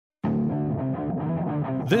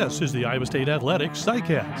This is the Iowa State Athletics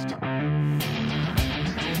SciCast.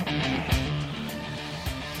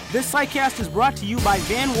 This SciCast is brought to you by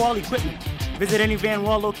Van Wall Equipment. Visit any Van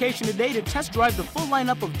Wall location today to test drive the full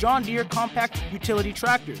lineup of John Deere compact utility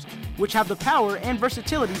tractors, which have the power and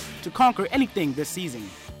versatility to conquer anything this season.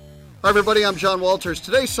 Hi everybody, I'm John Walters.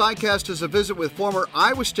 Today's SciCast is a visit with former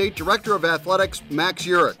Iowa State Director of Athletics Max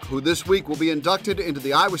Urich, who this week will be inducted into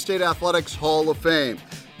the Iowa State Athletics Hall of Fame.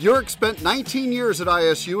 Urich spent 19 years at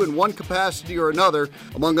ISU in one capacity or another.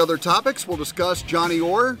 Among other topics, we'll discuss Johnny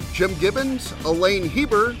Orr, Jim Gibbons, Elaine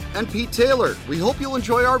Heber, and Pete Taylor. We hope you'll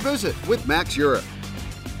enjoy our visit with Max Urich.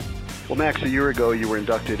 Well, Max, a year ago you were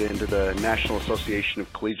inducted into the National Association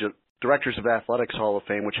of Collegiate Directors of Athletics Hall of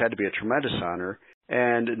Fame, which had to be a tremendous honor.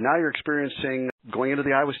 And now you're experiencing going into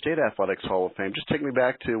the Iowa State Athletics Hall of Fame. Just take me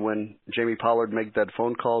back to when Jamie Pollard made that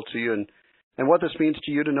phone call to you and what this means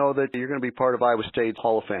to you to know that you're going to be part of Iowa State's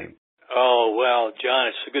Hall of Fame. Oh, well,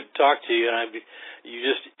 John, it's good to talk to you. And you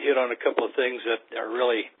just hit on a couple of things that are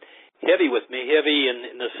really heavy with me, heavy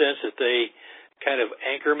in the sense that they kind of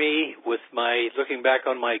anchor me with my looking back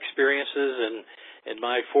on my experiences and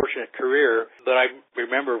my fortunate career. But I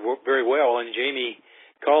remember very well when Jamie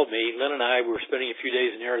called me. Lynn and I were spending a few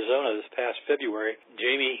days in Arizona this past February.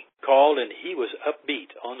 Jamie called, and he was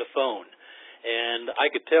upbeat on the phone. And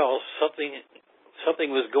I could tell something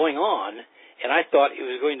was going on, and I thought he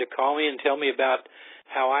was going to call me and tell me about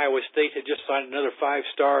how Iowa State had just signed another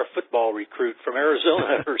 5-star football recruit from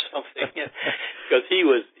Arizona or something, because he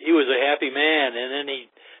was a happy man. And then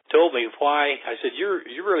he told me why. I said, "You're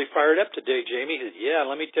really fired up today, Jamie." He said, "Yeah,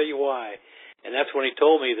 let me tell you why." And that's when he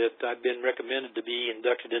told me that I'd been recommended to be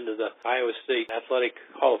inducted into the Iowa State Athletic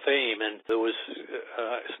Hall of Fame, and it was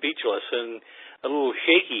speechless and a little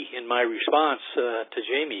shaky in my response to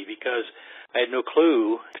Jamie, because I had no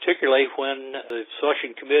clue, particularly when the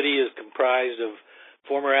selection committee is comprised of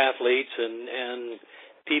former athletes and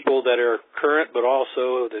people that are current, but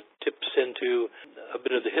also that tips into a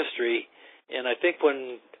bit of the history. And I think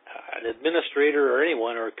when an administrator or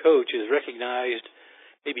anyone or a coach is recognized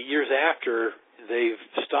maybe years after they've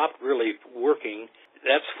stopped really working,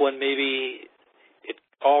 that's when maybe it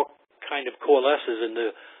all kind of coalesces into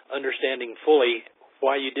understanding fully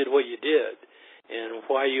why you did what you did and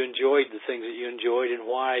why you enjoyed the things that you enjoyed and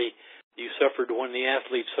why you suffered when the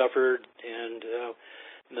athletes suffered, and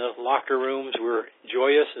the locker rooms were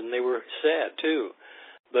joyous and they were sad too.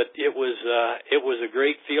 But it was a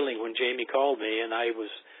great feeling when Jamie called me, and I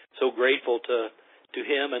was so grateful to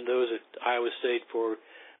him and those at Iowa State for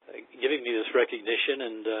giving me this recognition,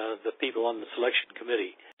 and the people on the selection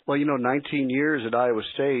committee. Well, 19 years at Iowa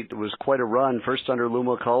State was quite a run, first under Lou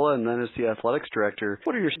McCullough and then as the athletics director.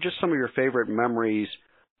 What are just some of your favorite memories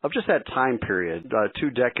of just that time period, 2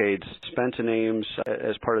 decades spent in Ames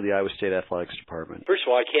as part of the Iowa State Athletics Department? First of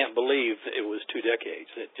all, I can't believe it was 2 decades.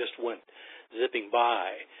 It just went zipping by.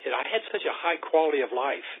 And I had such a high quality of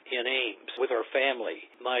life in Ames with our family.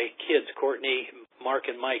 My kids, Courtney, Mark,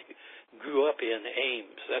 and Mike, grew up in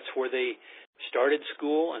Ames. That's where they started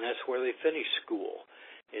school, and that's where they finished school.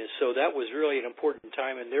 And so that was really an important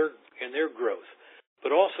time in their growth.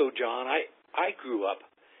 But also, John, I grew up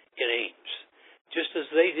in Ames. Just as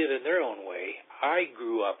they did in their own way, I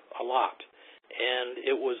grew up a lot. And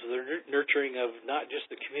it was the nurturing of not just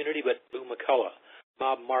the community, but Lou McCullough,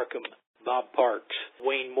 Bob Markham, Bob Parks,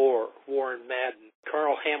 Wayne Moore, Warren Madden,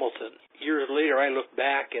 Carl Hamilton. Years later, I looked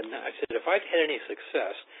back and I said, if I've had any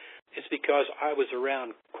success, it's because I was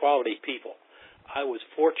around quality people. I was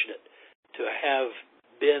fortunate to have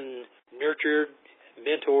been nurtured,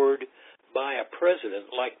 mentored by a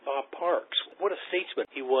president like Bob Parks. What a statesman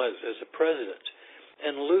he was as a president.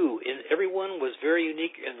 And Lou, and everyone was very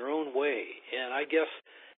unique in their own way. And I guess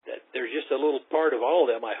that there's just a little part of all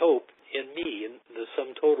of them, I hope, in me, in the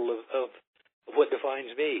sum total of what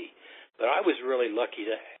defines me. But I was really lucky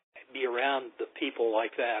to be around the people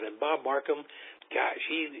like that. And Bob Markham, gosh,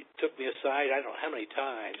 he took me aside I don't know how many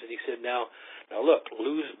times, and he said, now look,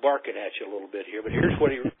 Lou's barking at you a little bit here, but here's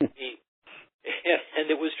what he and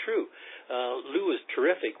it was true. Lou was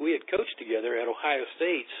terrific. We had coached together at Ohio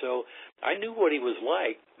State, so I knew what he was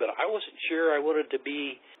like, but I wasn't sure I wanted to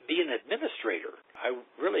be an administrator. I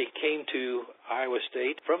really came to Iowa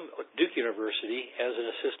State from Duke University as an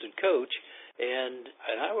assistant coach, and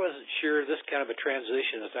I wasn't sure this kind of a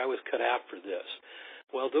transition as I was cut out for this.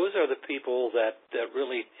 Well, those are the people that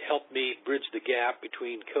really helped me bridge the gap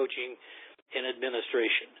between coaching and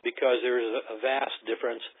administration, because there is a vast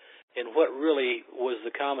difference. And what really was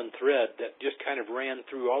the common thread that just kind of ran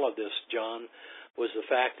through all of this, John, was the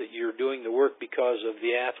fact that you're doing the work because of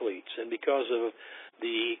the athletes and because of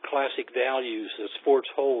the classic values that sports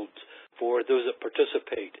holds for those that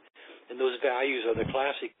participate. And those values are the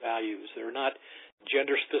classic values. They're not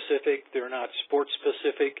gender-specific. They're not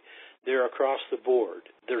sports-specific. They're across the board.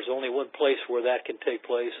 There's only one place where that can take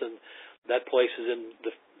place, and that place is in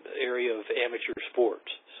the area of amateur sports.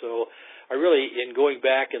 So I really, in going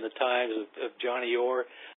back in the times of Johnny Orr,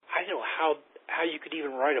 I don't know how you could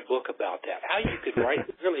even write a book about that, how you could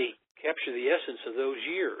really capture the essence of those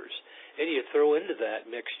years. And you throw into that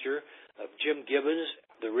mixture of Jim Gibbons,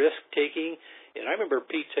 the risk-taking. And I remember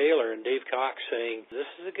Pete Taylor and Dave Cox saying, this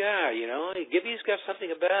is a guy, Gibby's got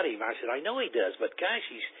something about him. I said, I know he does, but gosh,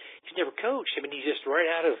 he's never coached. I mean, he's just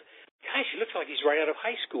he looks like he's right out of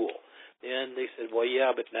high school. And they said, well,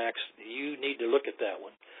 yeah, but Max, you need to look at that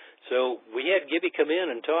one. So we had Gibby come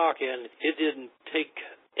in and talk, and it didn't take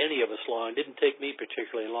any of us long, didn't take me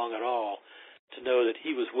particularly long at all, to know that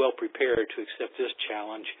he was well prepared to accept this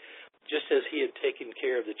challenge, just as he had taken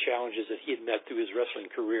care of the challenges that he had met through his wrestling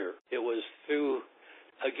career. It was through,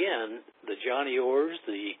 again, the Johnny Orrs,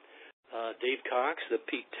 the Dave Cox, the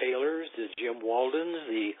Pete Taylors, the Jim Waldens,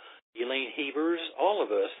 the Elaine Hebers, all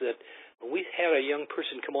of us, that when we had a young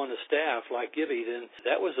person come on the staff like Gibby, then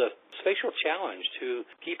that was a special challenge to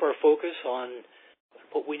keep our focus on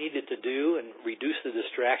what we needed to do and reduce the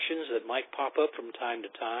distractions that might pop up from time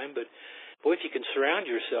to time. But, boy, if you can surround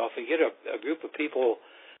yourself and get a group of people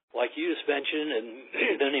like you just mentioned and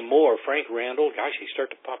many more, Frank Randall, gosh, they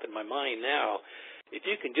start to pop in my mind now. If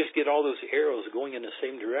you can just get all those arrows going in the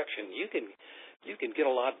same direction, you can get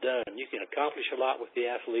a lot done. You can accomplish a lot with the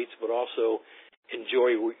athletes, but also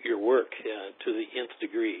enjoy your work to the nth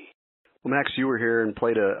degree. Well, Max, you were here and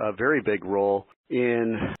played a very big role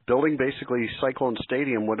in building basically Cyclone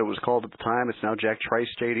Stadium, what it was called at the time. It's now Jack Trice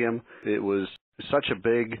Stadium. It was such a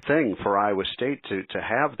big thing for Iowa State to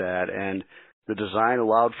have that, and the design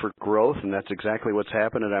allowed for growth, and that's exactly what's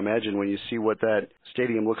happened. And I imagine when you see what that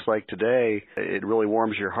stadium looks like today, it really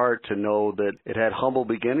warms your heart to know that it had humble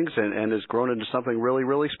beginnings and has grown into something really,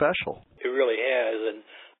 really special. It really has, and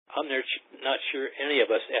I'm not sure any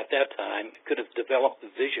of us at that time could have developed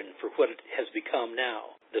the vision for what it has become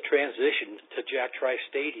now. The transition to Jack Trice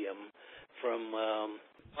Stadium from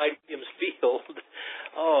Clyde Williams Field,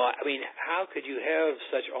 how could you have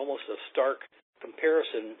such almost a stark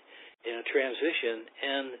comparison in a transition?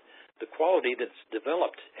 And the quality that's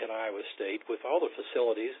developed at Iowa State with all the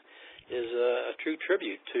facilities is a true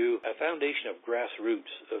tribute to a foundation of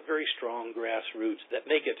grassroots, a very strong grassroots that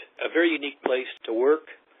make it a very unique place to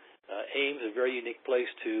work. Ames, a very unique place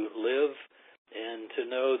to live, and to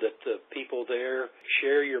know that the people there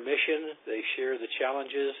share your mission, they share the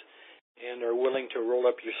challenges, and are willing to roll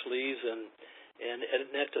up your sleeves. And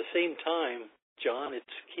at the same time, John,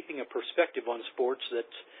 it's keeping a perspective on sports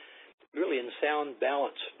that's really in sound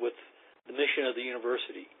balance with the mission of the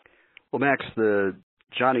university. Well, Max, the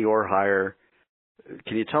Johnny Orr hire,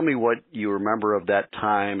 can you tell me what you remember of that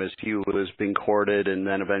time as he was being courted and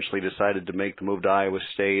then eventually decided to make the move to Iowa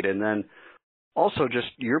State? And then also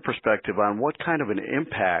just your perspective on what kind of an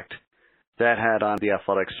impact that had on the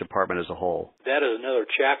athletics department as a whole. That is another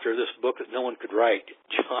chapter of this book that no one could write,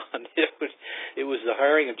 John. It was the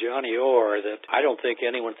hiring of Johnny Orr that I don't think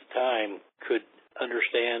anyone at the time could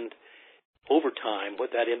understand over time what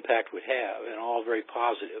that impact would have, and all very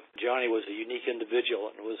positive. Johnny was a unique individual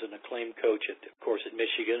and was an acclaimed coach, at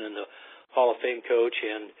Michigan, and the Hall of Fame coach,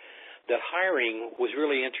 and that hiring was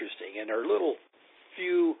really interesting. And there are little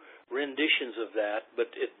few renditions of that, but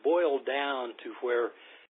it boiled down to where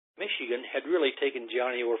Michigan had really taken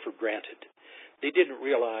Johnny Orr for granted. They didn't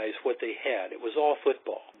realize what they had. It was all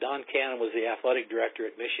football. Don Cannon was the athletic director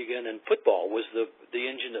at Michigan, and football was the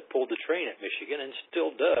engine that pulled the train at Michigan, and still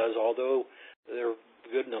does, although they're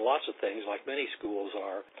good in lots of things, like many schools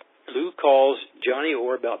are. Lou calls Johnny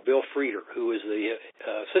Orr about Bill Frieder, who is the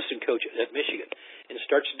assistant coach at Michigan, and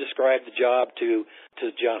starts to describe the job to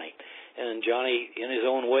Johnny. And Johnny, in his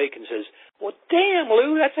own way, says, well, damn,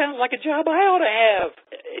 Lou, that sounds like a job I ought to have.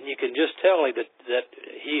 And you can just tell that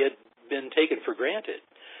he had been taken for granted.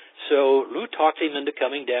 So Lou talked him into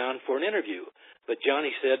coming down for an interview. But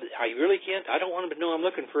Johnny said, I really can't, I don't want him to know I'm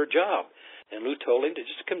looking for a job. And Lou told him to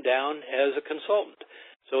just come down as a consultant.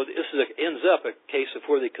 So this ends up a case of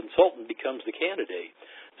where the consultant becomes the candidate.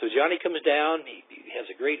 So Johnny comes down, he has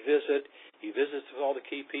a great visit, he visits with all the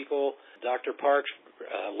key people. Dr. Parks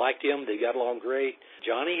liked him, they got along great.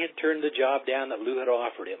 Johnny had turned the job down that Lou had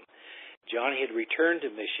offered him. Johnny had returned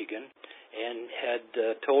to Michigan and had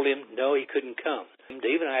told him no, he couldn't come.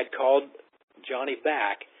 Dave and I had called Johnny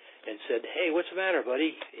back and said, hey, what's the matter,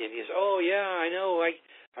 buddy? And he says, oh, yeah, I know,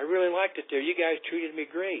 I really liked it there. You guys treated me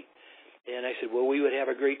great. And I said, well, we would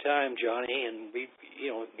have a great time, Johnny, and we,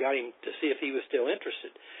 got him to see if he was still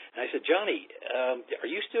interested. And I said, Johnny, are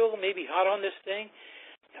you still maybe hot on this thing?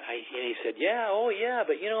 And he said, yeah,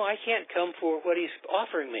 but, I can't come for what he's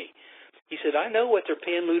offering me. He said, I know what they're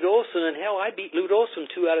paying Lute Olson, and hell, I beat Lute Olson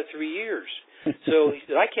 2 out of 3 years. So he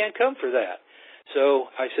said, I can't come for that.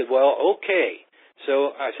 So I said, well, okay.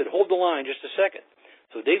 So I said, hold the line just a second.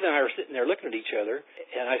 So Dave and I were sitting there looking at each other,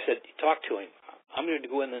 and I said, talk to him. I'm going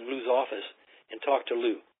to go in Lou's office and talk to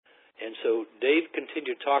Lou. And so Dave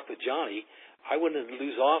continued to talk with Johnny. I went into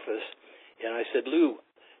Lou's office, and I said, Lou,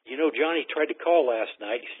 Johnny tried to call last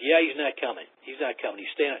night. He said, yeah, he's not coming. He's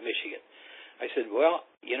staying at Michigan. I said, well,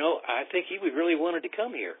 I think he would really wanted to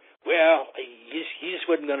come here. Well, he just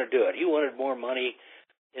wasn't going to do it. He wanted more money.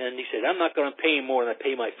 And he said, I'm not going to pay him more than I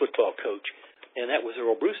pay my football coach. And that was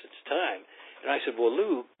Earl Bruce at the time. And I said, well,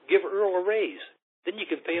 Lou, give Earl a raise. Then you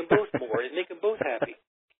can pay them both more and make them both happy.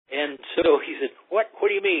 And so he said, what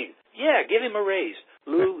do you mean? Yeah, give him a raise.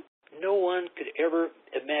 Lou, no one could ever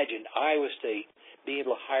imagine Iowa State being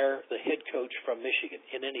able to hire the head coach from Michigan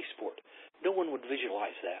in any sport. No one would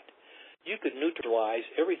visualize that. You could neutralize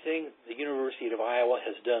everything the University of Iowa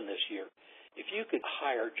has done this year. If you could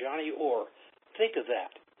hire Johnny Orr, think of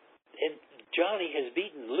that. And Johnny has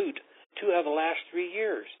beaten Lute 2 out of the last 3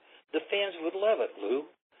 years. The fans would love it, Lou.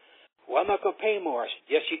 Well, I'm not going to pay more. I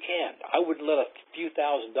said, yes, you can. I wouldn't let a few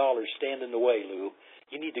 $1,000s stand in the way, Lou.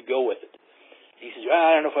 You need to go with it. He said,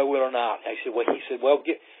 I don't know if I will or not. He said,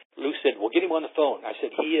 Lou said, well, get him on the phone. I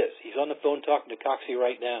said, he is. He's on the phone talking to Coxie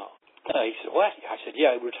right now. He said, what? I said,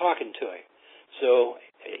 yeah, we're talking to him. So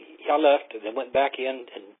I left and then went back in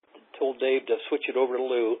and told Dave to switch it over to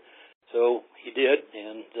Lou. So he did,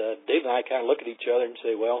 and Dave and I kind of look at each other and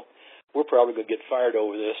say, well, we're probably going to get fired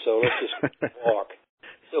over this, so let's just walk.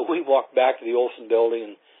 So we walked back to the Olson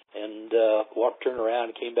building and turned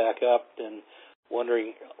around and came back up and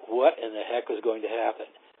wondering what in the heck was going to happen.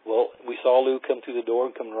 Well, we saw Lou come through the door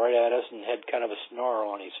and come right at us and had kind of a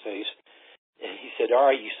snarl on his face. And he said,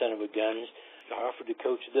 all right, you son of a guns, I offered to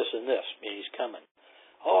coach this and this, and he's coming.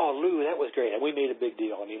 Oh, Lou, that was great. And we made a big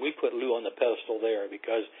deal. I mean, we put Lou on the pedestal there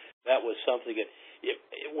because that was something that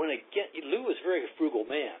Lou was a very frugal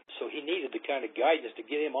man, so he needed the kind of guidance to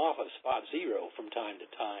get him off of spot zero from time to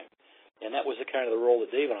time. And that was the kind of the role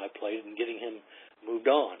that Dave and I played in getting him moved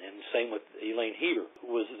on. And same with Elaine Heater,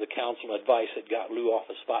 who was the counsel and advice that got Lou off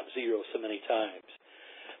of spot zero so many times.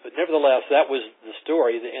 But nevertheless, that was the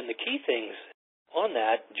story. And the key things on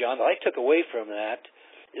that, John, that I took away from that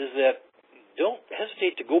is that don't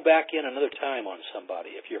hesitate to go back in another time on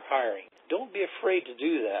somebody if you're hiring. Don't be afraid to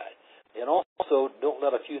do that. And also, don't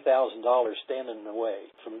let a few $1,000s stand in the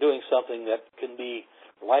way from doing something that can be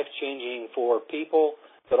life-changing for people,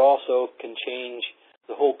 but also can change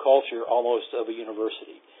the whole culture almost of a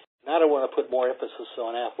university. Now, I don't want to put more emphasis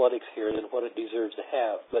on athletics here than what it deserves to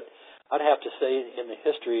have, but I'd have to say in the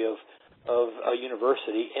history of a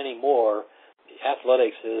university anymore,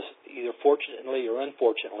 athletics is either fortunately or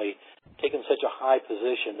unfortunately taken such a high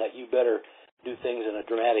position that you better do things in a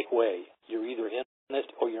dramatic way. You're either in it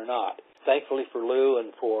or you're not. Thankfully for Lou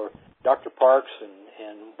and for Dr. Parks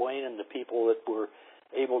and Wayne and the people that were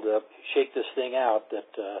able to shake this thing out, that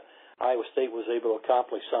Iowa State was able to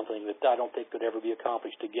accomplish something that I don't think could ever be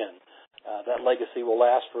accomplished again. That legacy will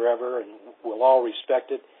last forever, and we'll all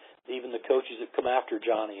respect it. Even the coaches that come after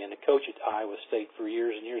Johnny and the coach at Iowa State for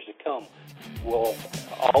years and years to come will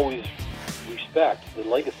always respect the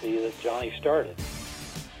legacy that Johnny started.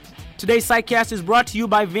 Today's SciCast is brought to you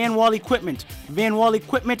by Van Wall Equipment. Van Wall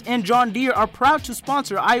Equipment and John Deere are proud to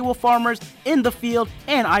sponsor Iowa farmers in the field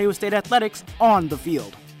and Iowa State athletics on the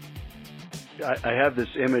field. I have this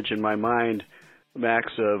image in my mind,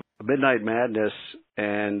 Max, of Midnight Madness,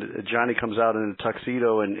 and Johnny comes out in a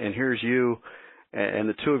tuxedo, and here's you, and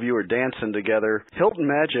the two of you are dancing together. Hilton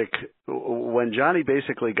Magic, when Johnny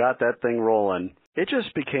basically got that thing rolling, it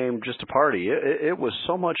just became just a party. It was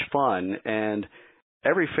so much fun, and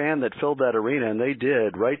every fan that filled that arena, and they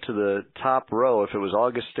did, right to the top row, if it was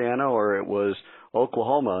Augustana or it was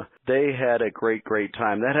Oklahoma, they had a great, great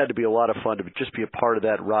time. That had to be a lot of fun to just be a part of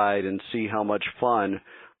that ride and see how much fun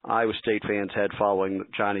Iowa State fans had following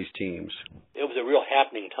Johnny's teams. It was a real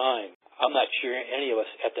happening time. I'm not sure any of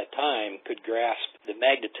us at that time could grasp the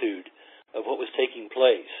magnitude of what was taking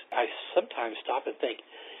place. I sometimes stop and think,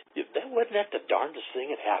 wasn't that the darndest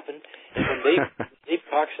thing that happened? And when Dave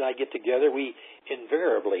Cox and I get together, we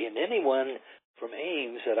invariably, and anyone from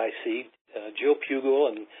Ames that I see, Joe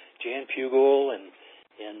Pugel and Jan Pugel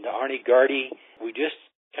and Arnie Gardy, we just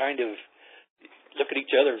kind of look at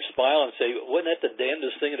each other and smile and say, wasn't that the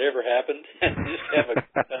damnedest thing that ever happened? And just have a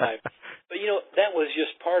good time. But, that was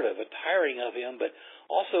just part of it, tiring of him. But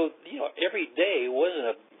also, every day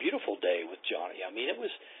wasn't a beautiful day with Johnny. I mean,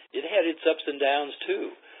 it had its ups and downs,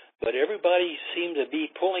 too. But everybody seemed to be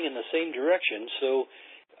pulling in the same direction. So,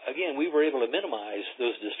 again, we were able to minimize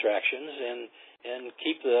those distractions and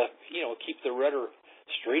keep the rudder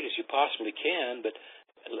straight as you possibly can. But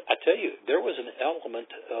I tell you, there was an element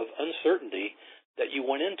of uncertainty that you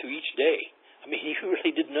went into each day. I mean, you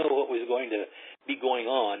really didn't know what was going to be going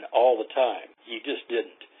on all the time. You just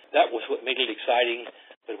didn't. That was what made it exciting.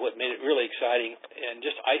 But what made it really exciting and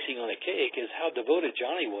just icing on the cake is how devoted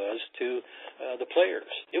Johnny was to the players.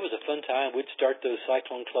 It was a fun time. We'd start those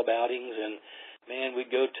Cyclone Club outings, and, man,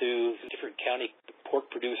 we'd go to different county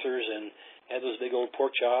pork producers and have those big old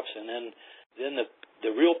pork chops, and then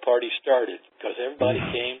the real party started because everybody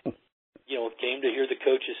came to hear the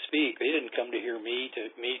coaches speak. They didn't come to hear me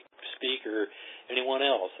speak or anyone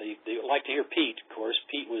else. They liked to hear Pete, of course.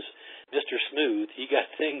 Pete was Mr. Smooth. He got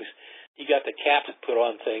the cap put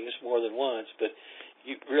on things more than once, but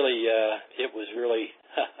it was really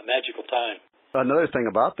a magical time. Another thing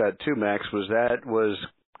about that, too, Max, was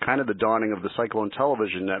kind of the dawning of the Cyclone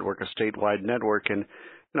Television Network, a statewide network. And,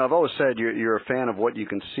 I've always said you're a fan of what you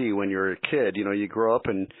can see when you're a kid. You grow up,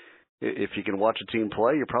 and if you can watch a team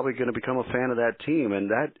play, you're probably going to become a fan of that team. And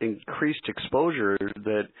that increased exposure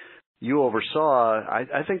that you oversaw,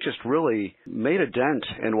 I think just really made a dent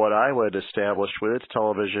in what Iowa had established with its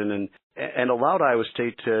television and allowed Iowa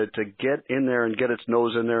State to get in there and get its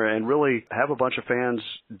nose in there and really have a bunch of fans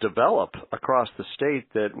develop across the state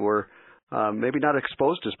that were maybe not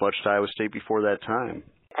exposed as much to Iowa State before that time.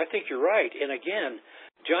 I think you're right. And again,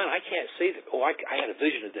 John, I can't say that, I had a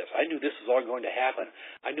vision of this. I knew this was all going to happen.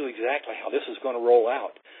 I knew exactly how this was going to roll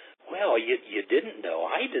out. Well, you didn't know.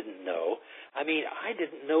 I didn't know. I mean, I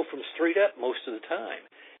didn't know from straight up most of the time.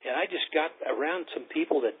 And I just got around some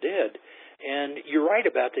people that did. And you're right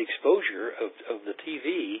about the exposure of the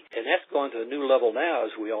TV, and that's gone to a new level now,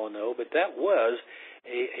 as we all know. But that was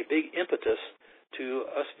a big impetus to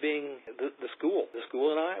us being the school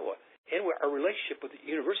in Iowa. And our relationship with the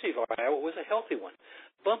University of Iowa was a healthy one.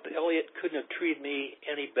 Bump Elliott couldn't have treated me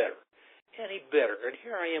any better. And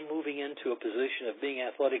here I am moving into a position of being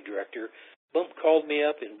athletic director. Bump called me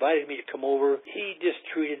up, invited me to come over. He just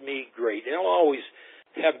treated me great. And I'll always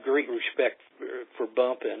have great respect for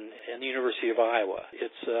Bump and the University of Iowa.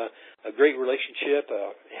 It's a great relationship,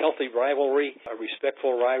 a healthy rivalry, a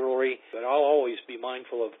respectful rivalry. But I'll always be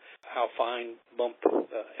mindful of how fine Bump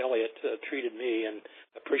Elliott treated me and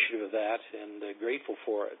appreciative of that and grateful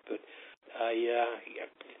for it. But I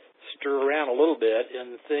stir around a little bit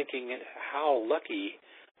in thinking how lucky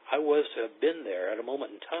I was to have been there at a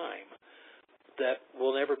moment in time that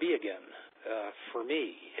will never be again. For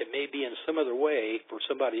me, it may be in some other way for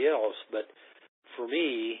somebody else, but for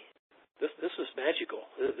me, this is magical.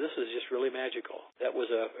 This is just really magical. That was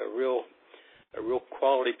a real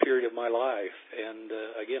quality period of my life, and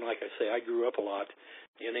again, like I say, I grew up a lot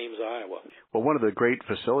in Ames, Iowa. Well, one of the great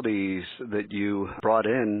facilities that you brought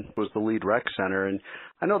in was the Lead Rec Center, and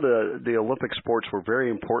I know the Olympic sports were very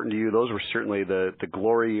important to you. Those were certainly the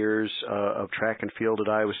glory years of track and field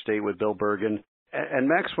at Iowa State with Bill Bergen. And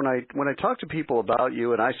Max, when I talk to people about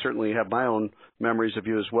you, and I certainly have my own memories of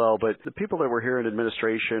you as well, but the people that were here in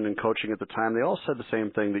administration and coaching at the time, they all said the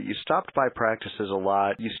same thing, that you stopped by practices a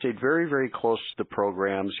lot. You stayed very, very close to the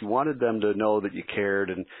programs. You wanted them to know that you cared,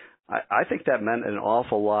 and I think that meant an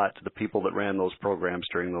awful lot to the people that ran those programs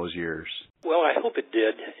during those years. Well, I hope it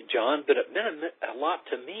did, John, but it meant a lot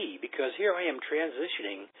to me because here I am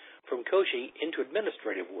transitioning from coaching into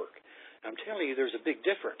administrative work. I'm telling you, there's a big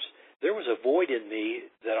difference. There was a void in me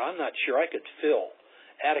that I'm not sure I could fill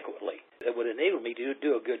adequately that would enable me to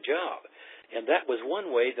do a good job. And that was one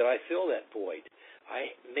way that I filled that void.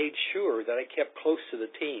 I made sure that I kept close to the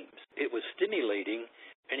teams. It was stimulating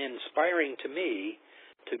and inspiring to me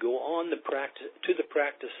to go on to the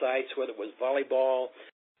practice sites, whether it was volleyball,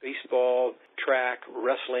 baseball, track,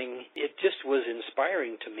 wrestling. It just was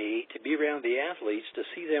inspiring to me to be around the athletes, to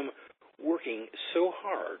see them working so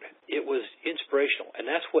hard. It was inspirational, and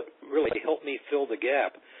that's what really helped me fill the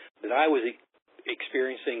gap that I was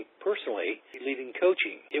experiencing personally leaving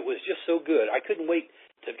coaching. It was just so good. I couldn't wait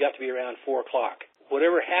till it got to be around 4 o'clock.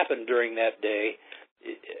 Whatever happened during that day,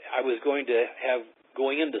 I was going to have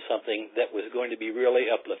going into something that was going to be really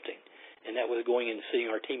uplifting, and that was going and seeing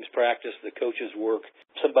our teams practice, the coaches work,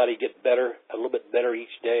 somebody get better, a little bit better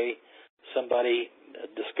each day, somebody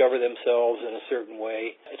discover themselves in a certain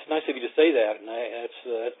way. It's nice of you to say that, and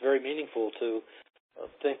it's very meaningful to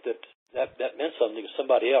think that meant something to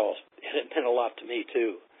somebody else, and it meant a lot to me,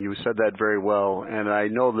 too. You said that very well, and I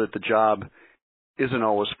know that the job isn't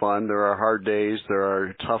always fun. There are hard days, there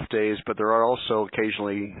are tough days, but there are also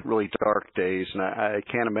occasionally really dark days, and I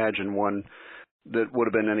can't imagine one that would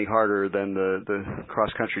have been any harder than the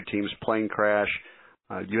cross-country team's plane crash.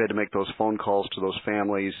 You had to make those phone calls to those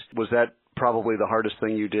families. Was that probably the hardest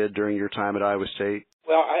thing you did during your time at Iowa State?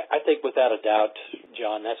 Well, I think without a doubt,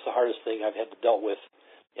 John, that's the hardest thing I've had to deal with,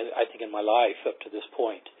 I think, in my life up to this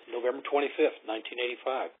point. November 25th,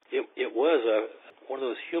 1985. It was one of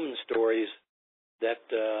those human stories that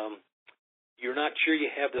you're not sure you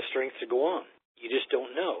have the strength to go on. You just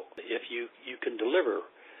don't know if you can deliver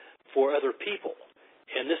for other people.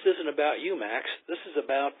 And this isn't about you, Max. This is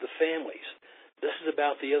about the families. This is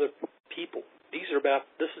about the other people. This is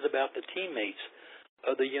about the teammates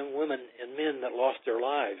of the young women and men that lost their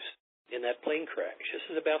lives in that plane crash.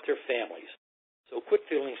 This is about their families. So quit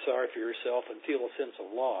feeling sorry for yourself and feel a sense of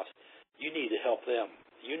loss. You need to help them.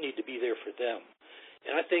 You need to be there for them.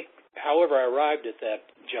 And I think, however I arrived at that,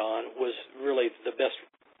 John, was really the best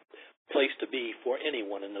place to be for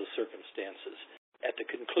anyone in those circumstances. At the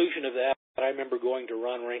conclusion of that, I remember going to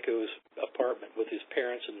Ron Renko's apartment with his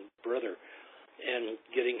parents and brother and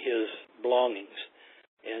getting his belongings,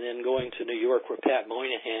 and then going to New York where Pat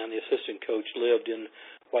Moynihan, the assistant coach, lived in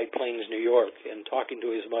White Plains, New York, and talking to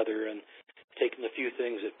his mother and taking the few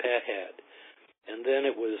things that Pat had. And then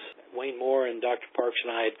it was Wayne Moore and Dr. Parks and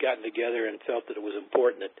I had gotten together and felt that it was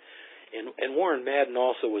important that, and Warren Madden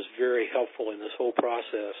also was very helpful in this whole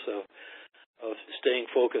process of staying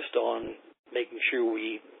focused on making sure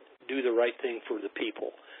we do the right thing for the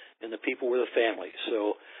people, and the people were the families.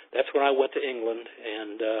 So that's when I went to England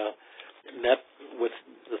and met with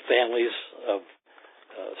the families of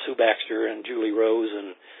Sue Baxter and Julie Rose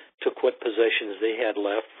and took what possessions they had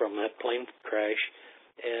left from that plane crash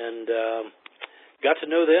and got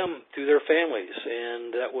to know them through their families.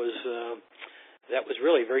 And that was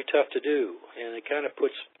really very tough to do. And it kind of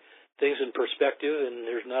puts things in perspective, and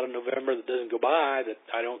there's not a November that doesn't go by that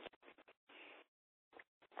I don't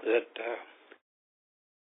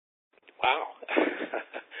wow.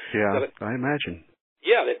 Yeah, I imagine.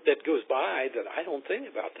 Yeah, that goes by that I don't think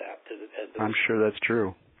about that. I'm sure that's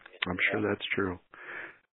true.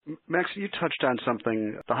 Max, you touched on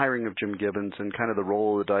something, the hiring of Jim Gibbons and kind of the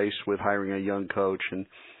roll of the dice with hiring a young coach. And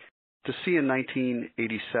to see in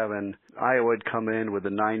 1987, Iowa had come in with a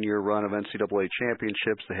 9-year run of NCAA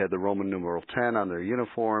championships. They had the Roman numeral 10 on their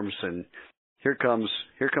uniforms, and here comes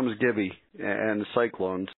Gibby and the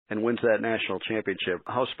Cyclones and wins that national championship.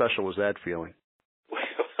 How special was that feeling?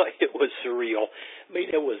 Well, it was surreal. I mean,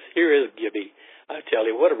 here is Gibby. I tell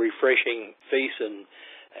you, what a refreshing face and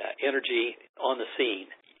energy on the scene.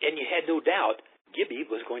 And you had no doubt Gibby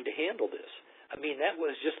was going to handle this. I mean, that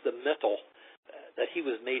was just the metal that he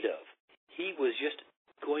was made of. He was just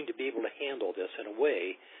going to be able to handle this in a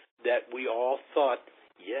way that we all thought,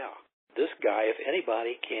 yeah, this guy, if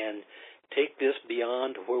anybody can take this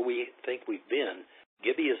beyond where we think we've been,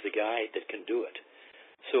 Gibby is the guy that can do it.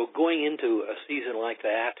 So going into a season like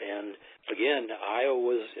that, and again, Iowa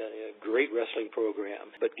was a great wrestling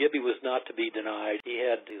program, but Gibby was not to be denied. He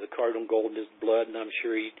had the Cardinal Gold in his blood, and I'm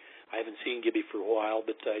sure I haven't seen Gibby for a while,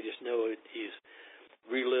 but I just know he's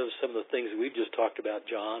relived some of the things that we've just talked about,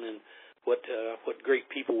 John, and what great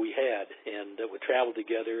people we had, and that would travel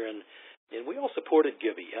together, and we all supported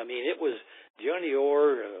Gibby. I mean, it was Johnny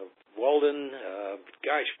Orr, Walden,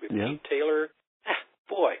 Pete Taylor.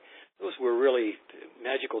 Boy, those were really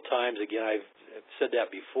magical times. Again, I've said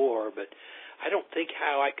that before, but I don't think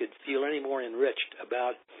how I could feel any more enriched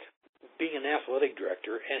about being an athletic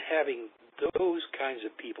director and having those kinds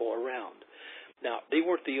of people around. Now, they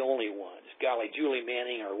weren't the only ones. Golly, Julie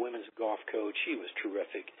Manning, our women's golf coach, she was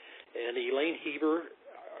terrific. And Elaine Heber,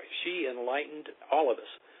 she enlightened all of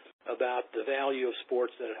us about the value of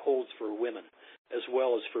sports that it holds for women as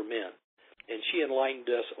well as for men. And she enlightened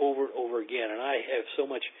us over and over again, and I have so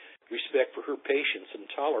much respect for her patience and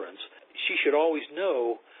tolerance. She should always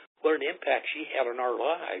know what an impact she had on our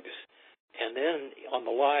lives, and then on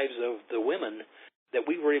the lives of the women that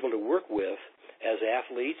we were able to work with as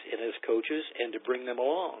athletes and as coaches, and to bring them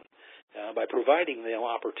along by providing them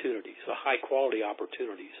opportunities, the high-quality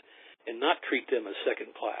opportunities, and not treat them as second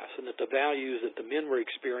class, and that the values that the men were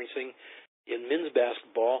experiencing in men's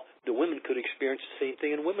basketball, the women could experience the same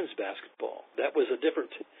thing in women's basketball. That was a different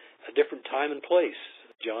time and place,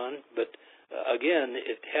 John, but again,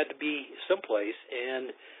 it had to be someplace, and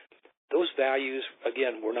those values,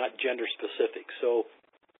 again, were not gender specific. So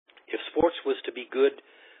if sports was to be good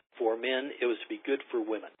for men, it was to be good for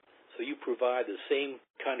women. So you provide the same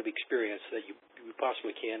kind of experience that you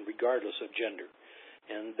possibly can, regardless of gender.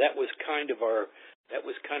 And that was kind of our That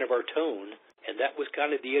was kind of our tone, and that was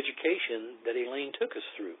kind of the education that Elaine took us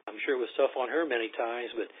through. I'm sure it was tough on her many times,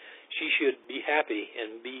 but she should be happy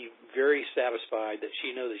and be very satisfied that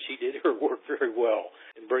she knows that she did her work very well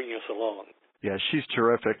in bringing us along. Yeah, she's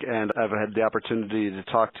terrific, and I've had the opportunity to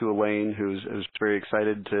talk to Elaine, who's very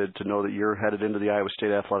excited to know that you're headed into the Iowa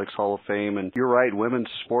State Athletics Hall of Fame. And you're right, women's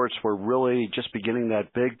sports were really just beginning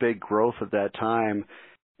that big growth at that time.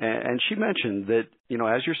 And she mentioned that, you know,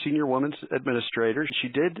 as your senior women's administrator, she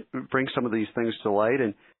did bring some of these things to light,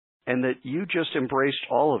 and that you just embraced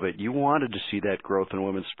all of it. You wanted to see that growth in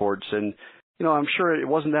women's sports. And, you know, I'm sure it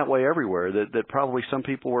wasn't that way everywhere, that probably some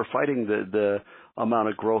people were fighting the amount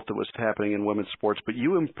of growth that was happening in women's sports, but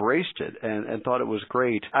you embraced it and thought it was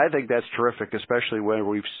great. I think that's terrific, especially when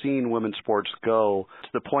we've seen women's sports go to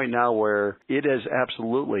the point now where it is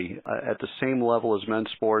absolutely at the same level as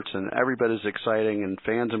men's sports, and every bit as exciting, and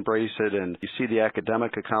fans embrace it, and you see the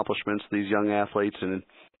academic accomplishments of these young athletes, and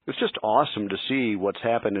it's just awesome to see what's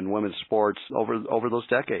happened in women's sports over those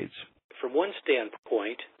decades. From one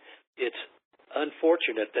standpoint, it's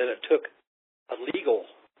unfortunate that it took a legal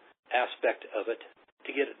aspect of it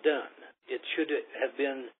to get it done. It should have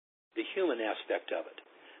been the human aspect of it.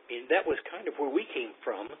 I mean, that was kind of where we came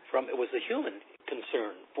from. It was the human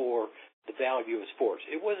concern for the value of sports.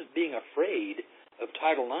 It wasn't being afraid of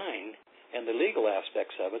Title IX and the legal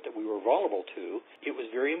aspects of it that we were vulnerable to. It was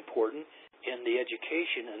very important in the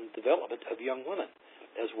education and development of young women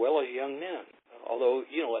as well as young men. Although,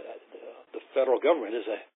 you know, the federal government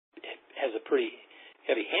has a pretty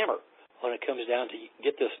heavy hammer when it comes down to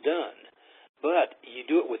get this done. But you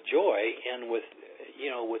do it with joy and with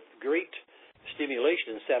great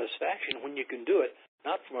stimulation and satisfaction when you can do it,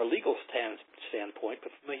 not from a legal standpoint,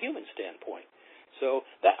 but from a human standpoint. So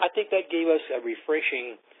I think that gave us a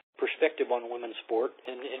refreshing perspective on women's sport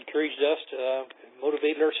and encouraged us to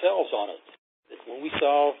motivate ourselves on it. When we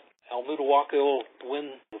saw Almuda Waco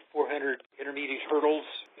win the 400 intermediate hurdles,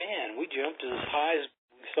 man, we jumped as high as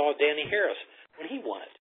we saw Danny Harris when he won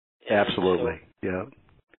it. Absolutely, yeah.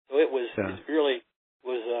 So it really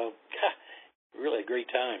was really a great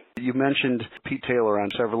time. You mentioned Pete Taylor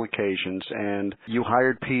on several occasions, and you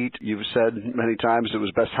hired Pete. You've said many times it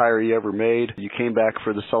was the best hire you ever made. You came back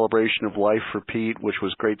for the celebration of life for Pete, which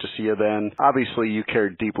was great to see you then. Obviously, you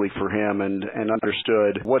cared deeply for him and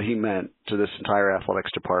understood what he meant to this entire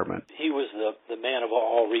athletics department. He was the man of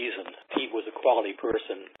all reason. Pete was a quality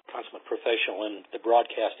person, consummate professional in the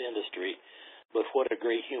broadcast industry. But what a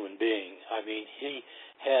great human being. I mean, he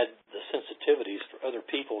had the sensitivities for other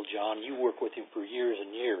people, John. You worked with him for years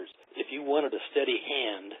and years. If you wanted a steady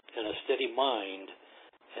hand and a steady mind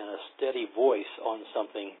and a steady voice on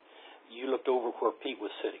something, you looked over where Pete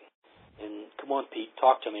was sitting. And, come on, Pete,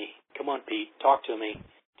 talk to me. Come on, Pete, talk to me.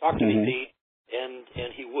 Talk to me, Pete. And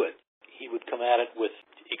he would. He would come at it with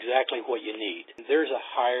exactly what you need. There's a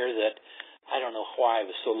hire that I don't know why I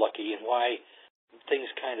was so lucky and why things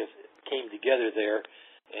kind of came together there,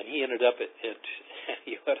 and he ended up at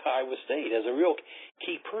Iowa State as a real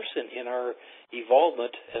key person in our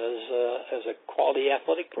evolvement as a quality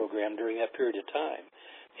athletic program during that period of time.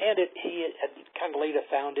 And he had kind of laid a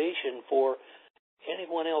foundation for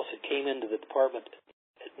anyone else that came into the department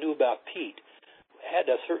that knew about Pete, had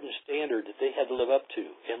a certain standard that they had to live up to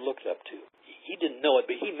and looked up to. He didn't know it,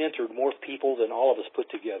 but he mentored more people than all of us put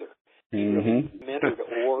together. He really mentored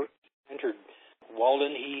Orr, mentored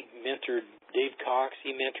Walden, he mentored Dave Cox,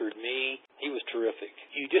 he mentored me. He was terrific.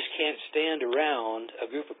 You just can't stand around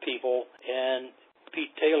a group of people and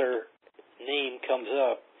Pete Taylor name comes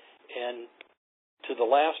up, and to the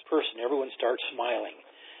last person, everyone starts smiling.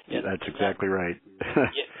 And that's exactly right.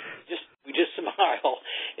 We just smile,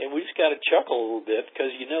 and we just got to chuckle a little bit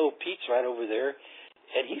because, you know, Pete's right over there,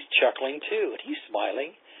 and he's chuckling too, and he's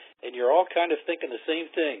smiling, and you're all kind of thinking the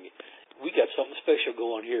same thing. We got something special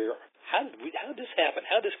going here. How did this happen?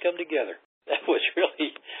 How did this come together? That was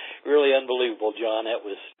really unbelievable, John.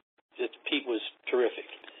 Pete was terrific.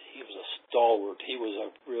 He was a stalwart. He was a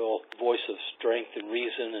real voice of strength and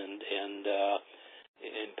reason, and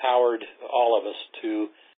empowered all of us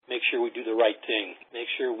to make sure we do the right thing, make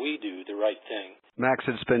sure we do the right thing. Max,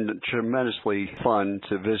 it's been tremendously fun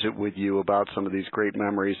to visit with you about some of these great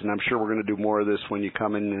memories, and I'm sure we're going to do more of this when you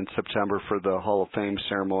come in September for the Hall of Fame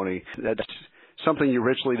ceremony. That's something you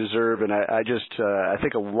richly deserve, and I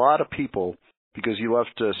think a lot of people, because you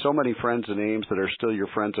left so many friends and names that are still your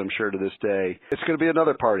friends, I'm sure, to this day. It's going to be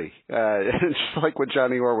another party. It's like when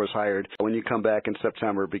Johnny Orr was hired when you come back in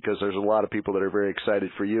September, because there's a lot of people that are very excited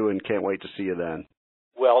for you and can't wait to see you then.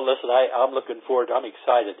 Well, listen, I'm looking forward. I'm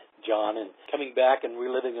excited, John, and coming back and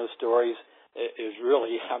reliving those stories is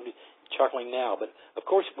really, chuckling now. But of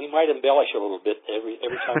course, we might embellish a little bit every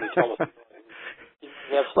time we tell us.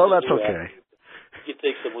 Well, that's okay. You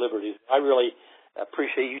take some liberties. I really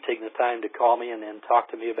appreciate you taking the time to call me and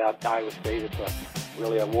talk to me about Iowa State. It's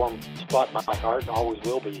really a warm spot in my heart and always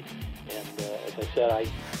will be. And as I said,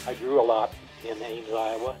 I grew a lot in Ames,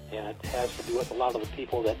 Iowa, and it has to do with a lot of the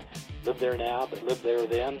people that live there now, that lived there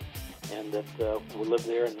then, and that will live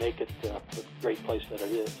there and make it the great place that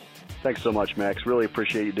it is. Thanks so much, Max. Really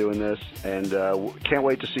appreciate you doing this, and can't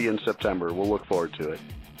wait to see you in September. We'll look forward to it.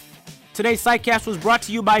 Today's SciCast was brought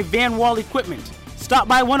to you by Van Wall Equipment. Stop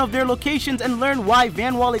by one of their locations and learn why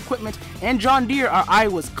Van Wall Equipment and John Deere are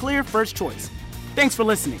Iowa's clear first choice. Thanks for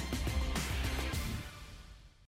listening.